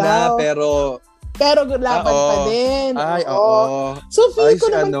pagod na, pero laban pa din. Ay, oo. So, feel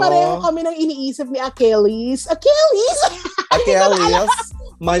ko naman pareho kami nang iniisip ni Achilles.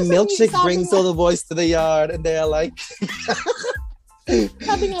 My milkshake brings all the boys to the yard and they're like...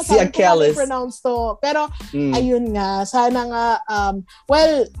 Sabi nga, si Achilles. Pronounce to. Pero, ayun nga, sana nga,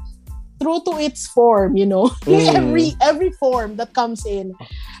 true to its form, every form that comes in.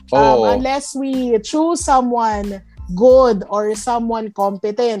 Unless we choose someone good or someone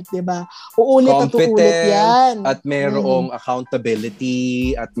competent, di ba? Uulit at uulit yan. At merong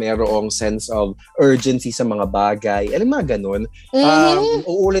accountability at merong sense of urgency sa mga bagay. Alam mga ganun.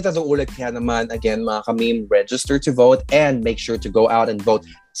 Uulit at uulit. Kaya naman, again, mga kamim, register to vote and make sure to go out and vote.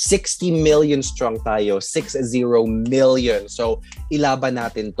 60 million strong tayo. 60 million. So, ilaban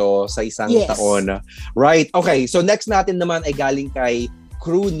natin to sa isang taon. Right. Okay. So, next natin naman ay galing kay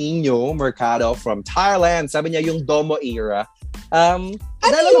Crew Nino Mercado from Thailand. Sabi niya yung Domo era. Ano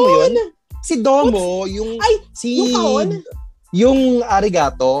yun? Si Domo, yung kahon? Yung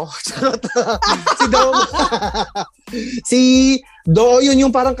arigato. Si Domo. Yun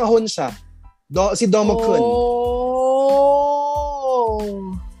yung parang kahon siya. Si Domo Kun.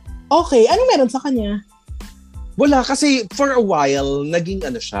 Okay, anong meron sa kanya? Wala, kasi for a while, naging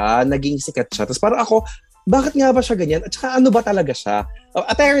sikat siya. Tapos parang ako, bakit nga ba siya ganyan? At saka ano ba talaga siya?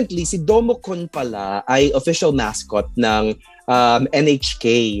 Apparently, si Domo Kun pala ay official mascot ng NHK,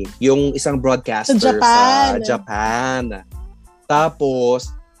 yung isang broadcaster sa Japan. Tapos,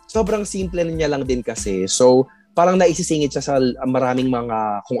 sobrang simple niya lang din kasi. So, parang naisisingit siya sa maraming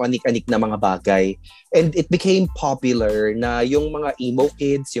mga kung anik-anik na mga bagay. And it became popular na yung mga emo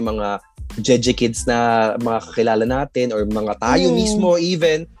kids, yung mga jeje kids na mga kakilala natin or mga tayo mismo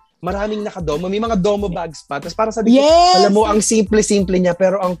even, maraming nakadomo. May mga domo bags pa. Tapos parang sabi ko, alam mo, ang simple-simple niya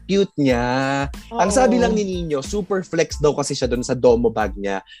pero ang cute niya. Ang sabi lang ni Nino, super flex daw kasi siya doon sa domo bag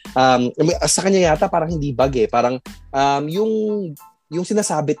niya. Sa kanya yata parang hindi bag eh. Parang yung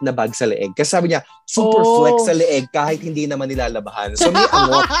sinasabit na bag sa leeg. Kasi sabi niya, super flex sa leeg kahit hindi naman nilalabahan. So may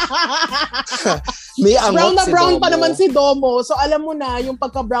angot. May angot brown na si brown Domo. Pa naman si Domo. So alam mo na, yung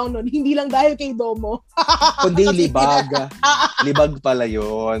pagka-brown nun, hindi lang dahil kay Domo. Kundi libag. Libag pala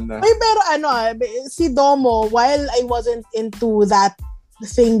yun. Ay, pero si Domo, while I wasn't into that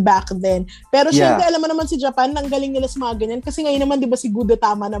thing back then. Pero syempre, alam mo naman si Japan, ang galing nila sa mga ganyan. Kasi ngayon naman, di ba si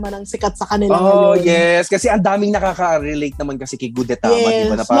Gudetama naman ang sikat sa kanila ngayon. Oh, yes. Kasi ang daming nakaka-relate naman kasi kay Gudetama. Yes,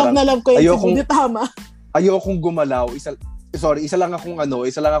 diba? Na parang, love na love ko yun si Gudetama. Ayokong gumalaw. Isa lang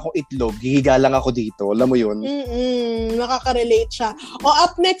akong itlog. Hihiga lang ako dito. Alam mo yun? Nakaka-relate siya.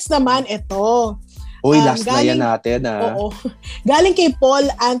 Up next naman, ito. Uy, last na yan natin. Oo. Galing kay Paul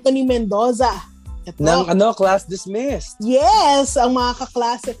Anthony Mendoza. Ito. Ng class dismissed. Yes, ang mga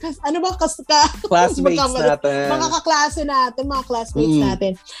kaklase. Classmates natin. Mga kaklase natin, mga classmates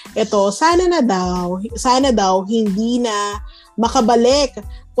natin. Ito, sana daw hindi na makabalik.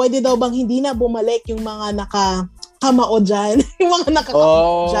 Pwede daw bang hindi na bumalik yung mga nakakamao dyan? Yung mga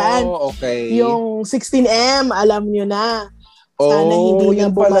nakakamao dyan. Okay. Yung 16M, alam nyo na. Sana hindi na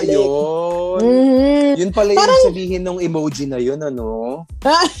bumalik. Yun pala yung sabihin ng emoji na yun, ano?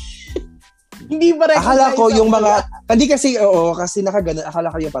 Hindi ba akala ko yung mga hindi kasi kasi nakaganon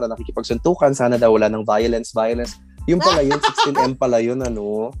akala ko yung para nakikipagsuntukan sana daw wala ng violence yung pala yun 16M pala yun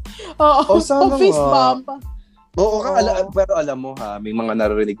ano sana fist bump pero alam mo ha may mga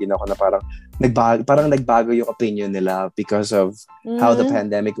naririnig din ako na parang nagbago yung opinion nila because of how the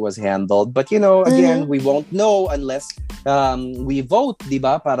pandemic was handled but again we won't know unless we vote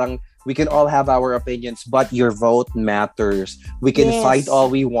diba parang we can all have our opinions, but your vote matters. We can fight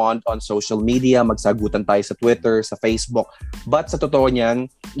all we want on social media, magsagutan tayo sa Twitter, sa Facebook. But sa totoo niyan,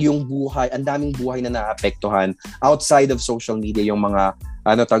 yung buhay, ang daming buhay na naapektuhan outside of social media, yung mga,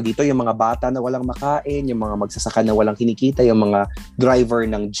 yung mga bata na walang makain, yung mga magsasaka na walang kinikita, yung mga driver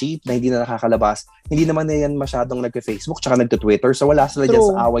ng jeep na hindi na nakakalabas. Hindi naman na yan masyadong nagka-Facebook tsaka nagka-Twitter. So wala sila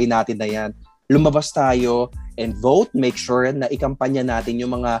dyan sa away natin na yan. Lumabas tayo and vote, make sure na ikampanya natin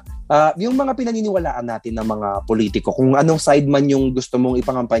yung mga pinaniniwalaan natin ng mga politiko. Kung anong side man yung gusto mong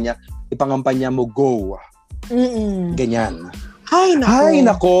ipangampanya mo, go. Ganyan. Hay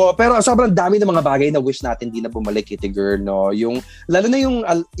nako. Pero sobrang dami ng mga bagay na wish natin di na bumalik, Kitty Girl, no? Yung lalo na yung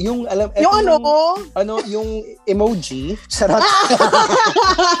yung emoji. Sarap.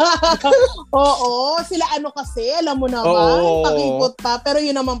 Oo, sila kasi, alam mo naman, pakipot pa. Pero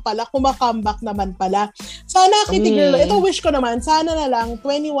yun naman pala, kumakambak naman pala. Sana, Kitty Girl, ito wish ko naman, sana na lang,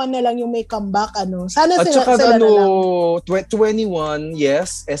 21 na lang yung may comeback, Sana at sila na lang. 21,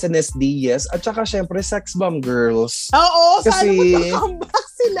 yes. SNSD, yes. At saka, syempre, Sex Bomb Girls. Oo, kasi magka-comeback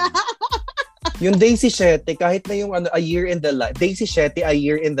sila. Yung Daisy Shetty, kahit na yung A Year in the Life, Daisy Shetty, A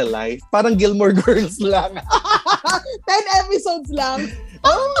Year in the Life, parang Gilmore Girls lang. 10 episodes lang.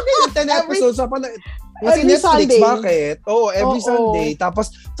 10 episodes. Kasi Netflix, Sunday. Bakit? Every Sunday.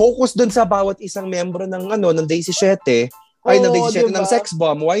 Tapos, focus dun sa bawat isang membro ng Daisy Shetty. Ay, ng 17 ng sex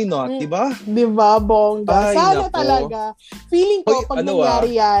bomb. Why not? Diba? Diba, bongga? Ay, sana nako. Talaga. Feeling ko, pag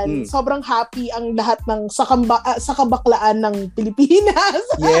nangyari yan, sobrang happy ang lahat ng sa kabaklaan ng Pilipinas.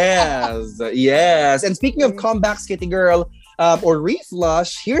 Yes. And speaking of comebacks, Kitty Girl, or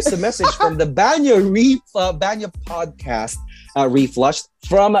Reflush, here's a message from the Banyo podcast, Reflush,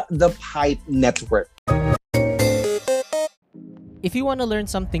 from the Pipe Network. If you want to learn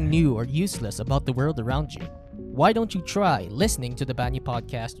something new or useless about the world around you, why don't you try listening to the Banyo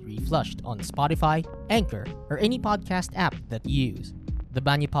Podcast Reflushed on Spotify, Anchor, or any podcast app that you use? The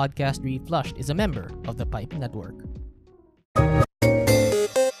Banyo Podcast Reflushed is a member of the Pipe Network.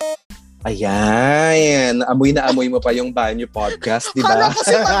 Ayan, amoy na amoy mo pa yung Banyo Podcast, di ba? Kala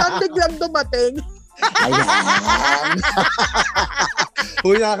kasi parang biglang dumating. Ayan.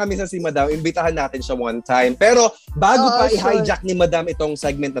 Huli na kami sa si Madam. Imbitahan natin siya one time. Pero bago pa i-hijack ni Madam itong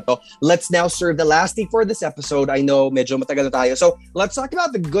segment na to, let's now serve the last tea for this episode. I know, medyo matagal na tayo. So, let's talk about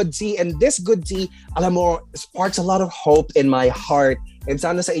the good tea. And this good tea, alam mo, sparks a lot of hope in my heart. And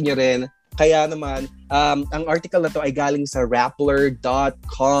sana sa inyo rin. Kaya naman, ang article na to ay galing sa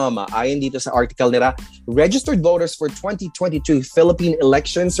Rappler.com. Ayon dito sa article nila, registered voters for 2022 Philippine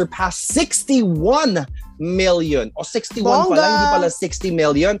elections surpassed 61 million. O 61 pala, hindi pala 60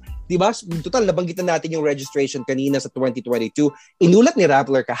 million. Diba? Total, nabanggitan natin yung registration kanina sa 2022. Inulat ni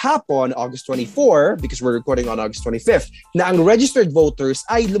Rappler kahapon, August 24, because we're recording on August 25th, na ang registered voters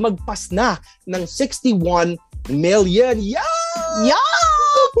ay lumagpas na ng 61 million. Yeah!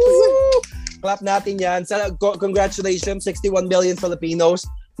 Clap natin yan. Congratulations, 61 million Filipinos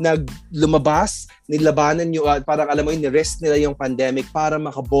na lumabas, nilabanan yung, parang alam mo yun, ni-risk nila yung pandemic para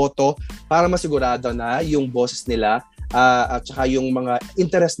makaboto, para masigurado na yung boses nila at saka yung mga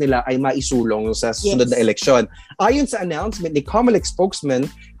interest nila ay maisulong sa susunod na eleksyon. Ayon sa announcement ni COMELEC spokesman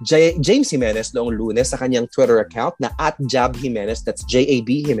James Jimenez noong Lunes sa kanyang Twitter account na @JabJimenez, that's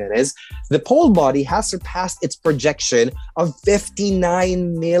J-A-B Jimenez, the poll body has surpassed its projection of 59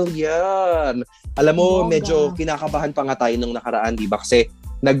 million. Alam mo, medyo kinakabahan pa nga tayo nung nakaraan, di ba? Kasi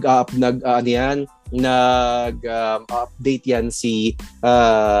nag-update yan si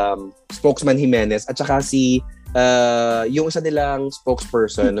spokesman Jimenez at saka si yung isa nilang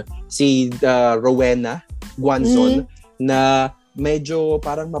spokesperson, si Rowena Guanzon, na medyo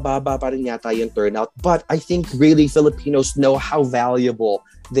parang mababa pa rin yata yung turnout. But I think really Filipinos know how valuable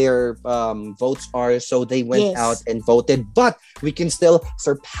their votes are, so they went out and voted. But we can still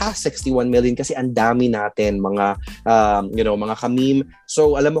surpass 61 million kasi ang dami natin mga mga kamim.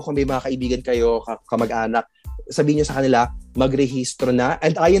 So alam mo, kung may mga kaibigan kayo, kamag-anak, sabihin nyo sa kanila, magrehistro na.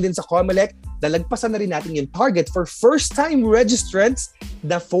 And ayon din sa COMELEC, nalagpasan na rin natin yung target for first-time registrants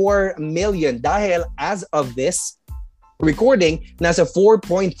na 4 million. Dahil as of this recording, nasa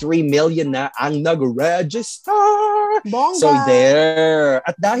 4.3 million na ang nag-register. Bongga! So there.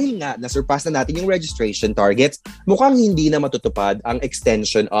 At dahil nga, nasurpass na natin yung registration targets, mukhang hindi na matutupad ang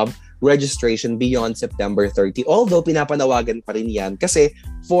extension of registration beyond September 30. Although, pinapanawagan pa rin yan kasi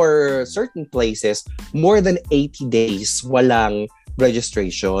for certain places, more than 80 days walang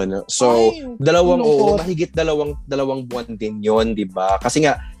registration. So, mahigit dalawang buwan din yon, di ba? Kasi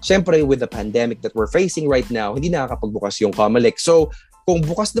nga, syempre with the pandemic that we're facing right now, hindi nakakapagbukas yung COMELEC. So, kung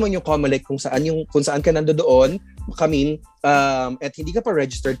bukas naman yung COMELEC, kung saan ka nandoon, at hindi ka pa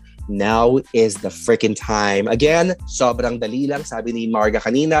registered, now is the freaking time. Again, sobrang dali lang, sabi ni Marga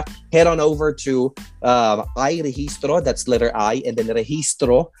kanina. Head on over to iRehistro, that's letter I, and then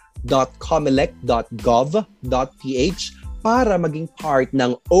rehistro.comelec.gov.ph para maging part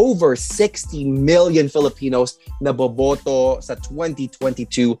ng over 60 million Filipinos na boboto sa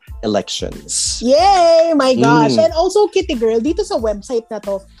 2022 elections. Yay! My gosh! And also, Kitty Girl, dito sa website na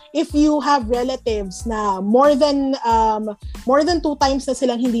to, if you have relatives na more than 2 times na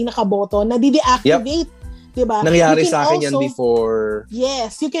silang hindi nakaboto, na di-deactivate, diba? Nangyari sa akin yan before.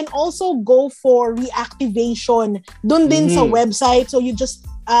 Yes, you can also go for reactivation dun din sa website. So you just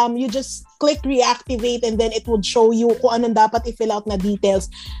click reactivate and then it would show you kung anong dapat i-fill out na details.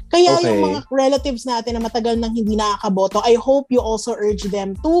 Kaya yung mga relatives natin na matagal nang hindi nakakaboto, I hope you also urge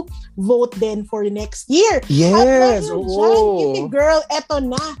them to vote then for next year. Yes! At dyan, Kitty Girl, eto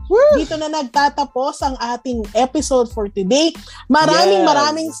na. Woo! Dito na nagtatapos ang ating episode for today.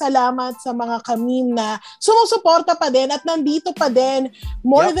 Maraming salamat sa mga kamim na sumusuporta pa din at nandito pa din.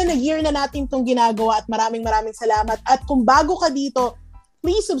 More than a year na natin itong ginagawa at maraming salamat. At kung bago ka dito,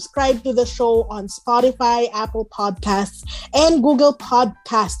 please subscribe to the show on Spotify, Apple Podcasts, and Google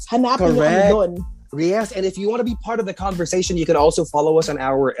Podcasts. Hanapin niyo kami doon. Yes, and if you want to be part of the conversation, you can also follow us on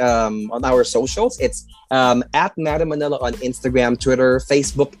our socials. It's at Madam Manila on Instagram, Twitter,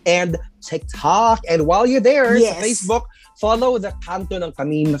 Facebook, and TikTok. And while you're there, sa Facebook, follow the Kanto ng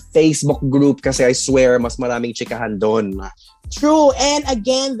Kamim Facebook group kasi I swear mas maraming chikahan doon. True. And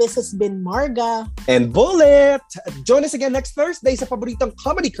again, this has been Marga. And Bullet. Join us again next Thursday sa paboritong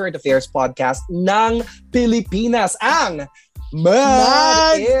comedy current affairs podcast ng Pilipinas, ang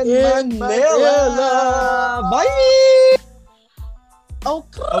Mad in Manila. Bye!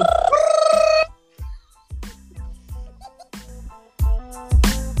 Okay.